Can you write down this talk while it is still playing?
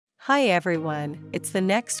Hi everyone, it's the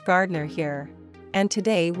next gardener here. And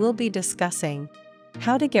today we'll be discussing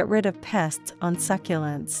how to get rid of pests on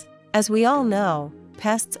succulents. As we all know,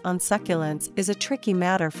 pests on succulents is a tricky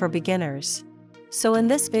matter for beginners. So in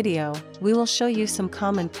this video, we will show you some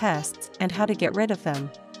common pests and how to get rid of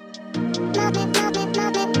them.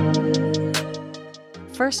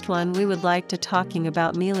 First one, we would like to talking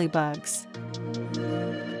about mealybugs.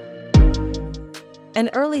 An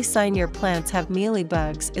early sign your plants have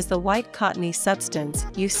mealybugs is the white cottony substance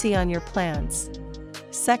you see on your plants.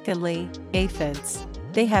 Secondly, aphids.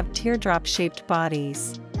 They have teardrop-shaped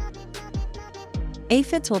bodies.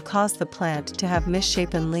 Aphids will cause the plant to have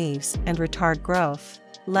misshapen leaves and retard growth.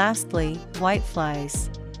 Lastly, whiteflies.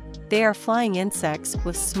 They are flying insects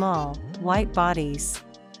with small, white bodies.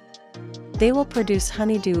 They will produce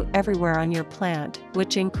honeydew everywhere on your plant,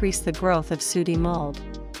 which increase the growth of sooty mold.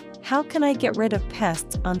 How can I get rid of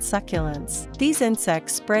pests on succulents? These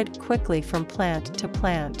insects spread quickly from plant to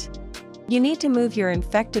plant. You need to move your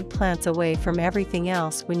infected plants away from everything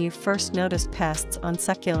else when you first notice pests on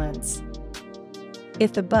succulents.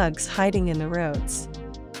 If the bug's hiding in the roots,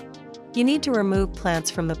 you need to remove plants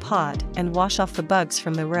from the pot and wash off the bugs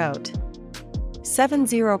from the root.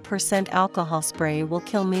 70% alcohol spray will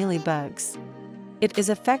kill mealybugs. It is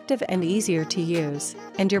effective and easier to use,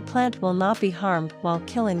 and your plant will not be harmed while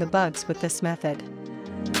killing the bugs with this method.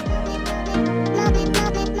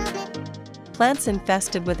 Plants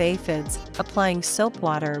infested with aphids, applying soap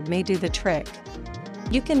water may do the trick.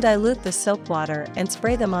 You can dilute the soap water and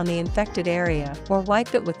spray them on the infected area or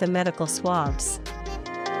wipe it with the medical swabs.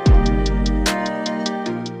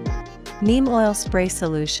 Neem oil spray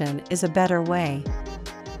solution is a better way.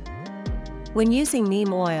 When using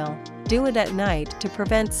neem oil, do it at night to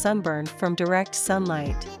prevent sunburn from direct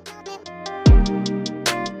sunlight.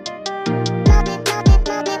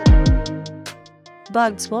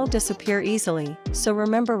 Bugs won't disappear easily, so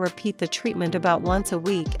remember, repeat the treatment about once a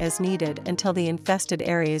week as needed until the infested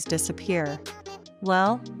areas disappear.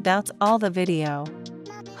 Well, that's all the video.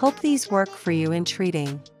 Hope these work for you in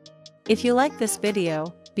treating. If you like this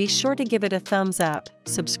video, be sure to give it a thumbs up,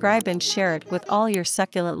 subscribe and share it with all your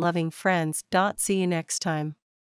succulent loving friends. See you next time.